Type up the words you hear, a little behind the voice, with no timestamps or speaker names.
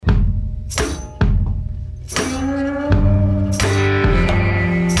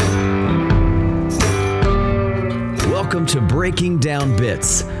Breaking Down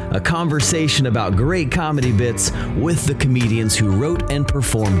Bits, a conversation about great comedy bits with the comedians who wrote and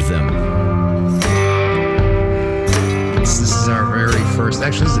performed them. This is our very first,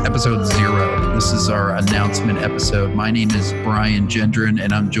 actually this is episode 0. This is our announcement episode. My name is Brian Gendron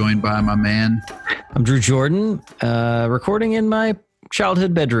and I'm joined by my man. I'm Drew Jordan, recording in my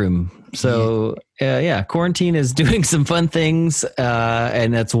childhood bedroom. So quarantine is doing some fun things,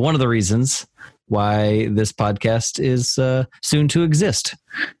 and that's one of the reasons why this podcast is soon to exist.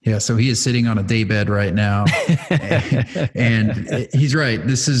 Yeah, so he is sitting on a daybed right now, and he's right.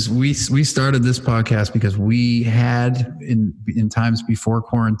 We started this podcast because we had in times before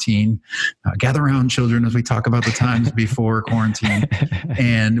quarantine, gather around children as we talk about the times before quarantine,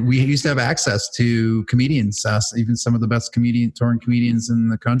 and we used to have access to comedians, even some of the best touring comedians in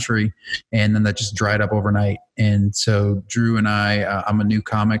the country, and then that just dried up overnight. And so Drew and I'm a new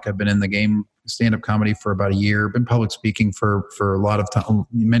comic. I've been in the game, stand-up comedy, for about a year, been public speaking for a lot of time,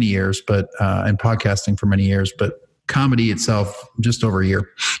 many years, but and podcasting for many years, but comedy itself just over a year.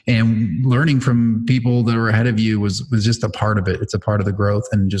 And learning from people that were ahead of you was just a part of it. It's a part of the growth,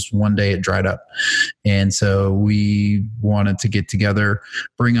 and just one day it dried up. And so we wanted to get together,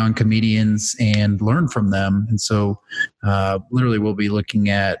 bring on comedians and learn from them. And so literally we'll be looking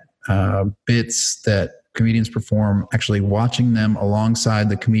at bits that comedians perform, actually watching them alongside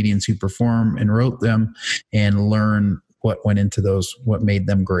the comedians who perform and wrote them, and learn what went into those, what made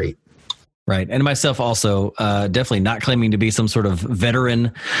them great. Right. And myself also, definitely not claiming to be some sort of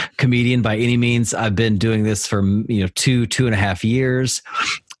veteran comedian by any means. I've been doing this for, 2.5 years.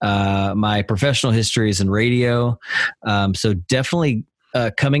 My professional history is in radio. So definitely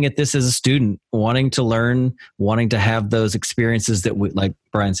coming at this as a student, wanting to learn, wanting to have those experiences that we, like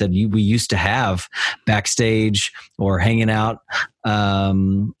Brian said, we used to have backstage or hanging out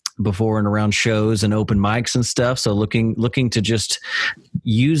before and around shows and open mics and stuff. So looking to just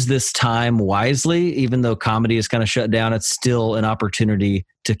use this time wisely, even though comedy is kind of shut down, it's still an opportunity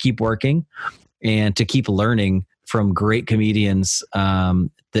to keep working and to keep learning from great comedians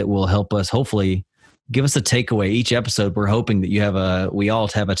that will help us hopefully give us a takeaway each episode. We're hoping that we all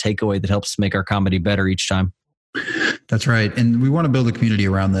have a takeaway that helps make our comedy better each time. That's right. And we want to build a community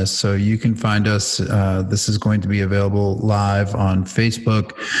around this. So you can find us. This is going to be available live on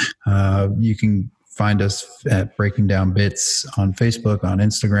Facebook. You can find us at Breaking Down Bits on Facebook, on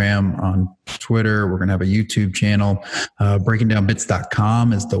Instagram, on Twitter. We're going to have a YouTube channel.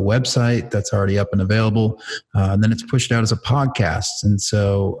 BreakingDownBits.com is the website that's already up and available. And then it's pushed out as a podcast. And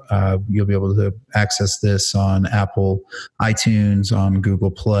so you'll be able to access this on Apple, iTunes, on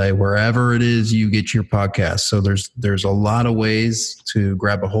Google Play, wherever it is you get your podcast. So there's a lot of ways to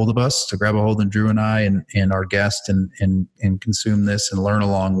grab a hold of us, to grab a hold of Drew and I and our guest and consume this and learn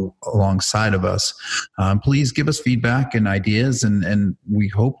alongside of us. Please give us feedback and ideas, and we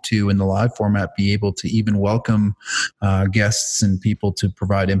hope to, in the live format, be able to even welcome guests and people to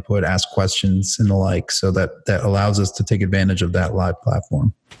provide input, ask questions, and the like, so that allows us to take advantage of that live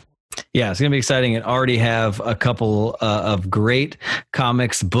platform. Yeah, it's going to be exciting. And already have a couple of great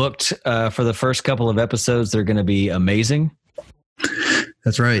comics booked for the first couple of episodes. They're going to be amazing.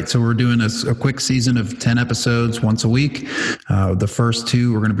 That's right. So we're doing a quick season of 10 episodes once a week. The first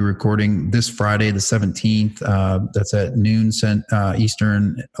 2 we're going to be recording this Friday, the 17th. That's at noon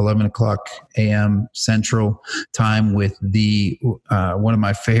Eastern, 11 o'clock a.m. Central time, with one of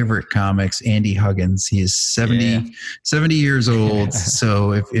my favorite comics, Andy Huggins. He is 70 years old.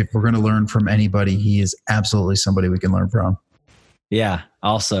 So if we're going to learn from anybody, he is absolutely somebody we can learn from. Yeah.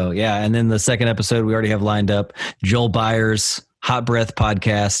 Also, yeah. And then the second episode we already have lined up, Joel Byers, Hot Breath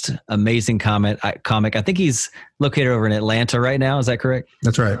podcast, amazing comic. I think he's located over in Atlanta right now. Is that correct?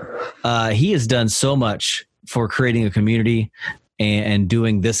 That's right. He has done so much for creating a community and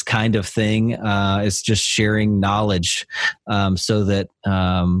doing this kind of thing. It's just sharing knowledge so that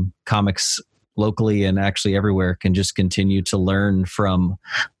comics locally and actually everywhere can just continue to learn from,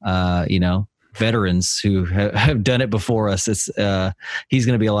 veterans who have done it before us. He's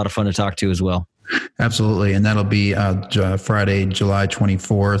going to be a lot of fun to talk to as well. Absolutely. And that'll be Friday, July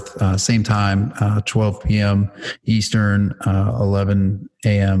 24th, same time, 12 p.m. Eastern, 11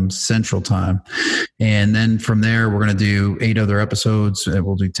 a.m. Central Time. And then from there, we're going to do 8 other episodes.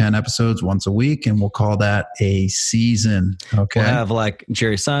 We'll do 10 episodes once a week, and we'll call that a season. Okay. We'll have like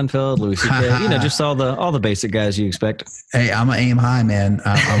Jerry Seinfeld, Louis C.K., just all the basic guys you expect. Hey, I'm going to aim high, man.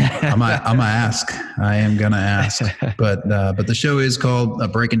 I'm going to ask. I am going to ask. But the show is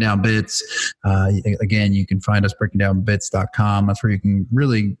called Breaking Down Bits. Again, you can find us breakingdownbits.com. That's where you can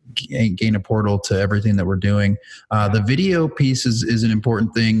really gain a portal to everything that we're doing. The video piece is an important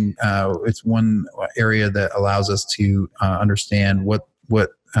important thing. It's one area that allows us to understand what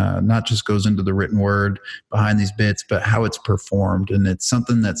not just goes into the written word behind these bits, but how it's performed. And it's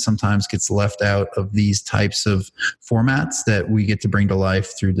something that sometimes gets left out of these types of formats that we get to bring to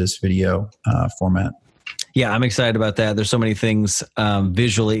life through this video format. Yeah, I'm excited about that. There's so many things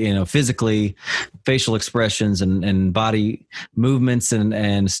visually, physically, facial expressions and body movements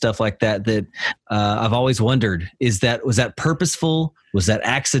and stuff like that I've always wondered, was that purposeful? Was that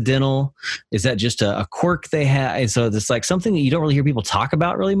accidental? Is that just a quirk they had? And so it's like something that you don't really hear people talk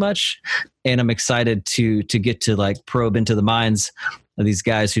about really much. And I'm excited to get to like probe into the minds of these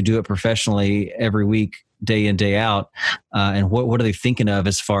guys who do it professionally every week, day in, day out. And what are they thinking of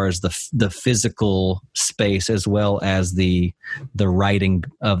as far as the physical space as well as the writing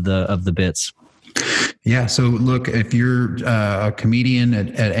of the bits? Yeah. So look, if you're a comedian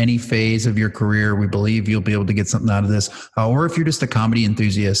at any phase of your career, we believe you'll be able to get something out of this. Or if you're just a comedy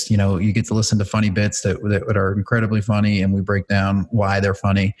enthusiast, you get to listen to funny bits that are incredibly funny, and we break down why they're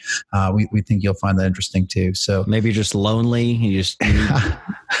funny. We think you'll find that interesting too. So maybe you're just lonely. You need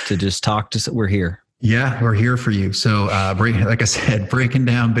to just talk to. We're here. Yeah, we're here for you. So, like I said,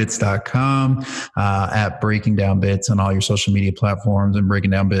 breakingdownbits.com, at Breaking Down Bits on all your social media platforms, and Breaking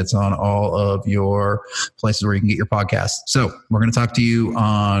Down Bits on all of your places where you can get your podcast. So we're going to talk to you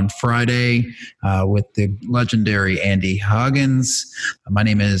on Friday with the legendary Andy Huggins. My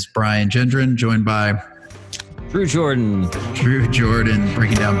name is Brian Gendron, joined by Drew Jordan,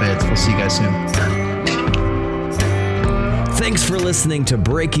 Breaking Down Bits. We'll see you guys soon. Thanks for listening to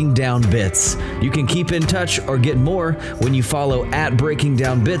Breaking Down Bits. You can keep in touch or get more when you follow at Breaking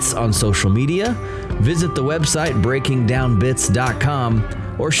Down Bits on social media, visit the website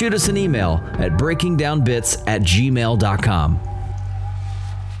breakingdownbits.com, or shoot us an email at breakingdownbits@gmail.com.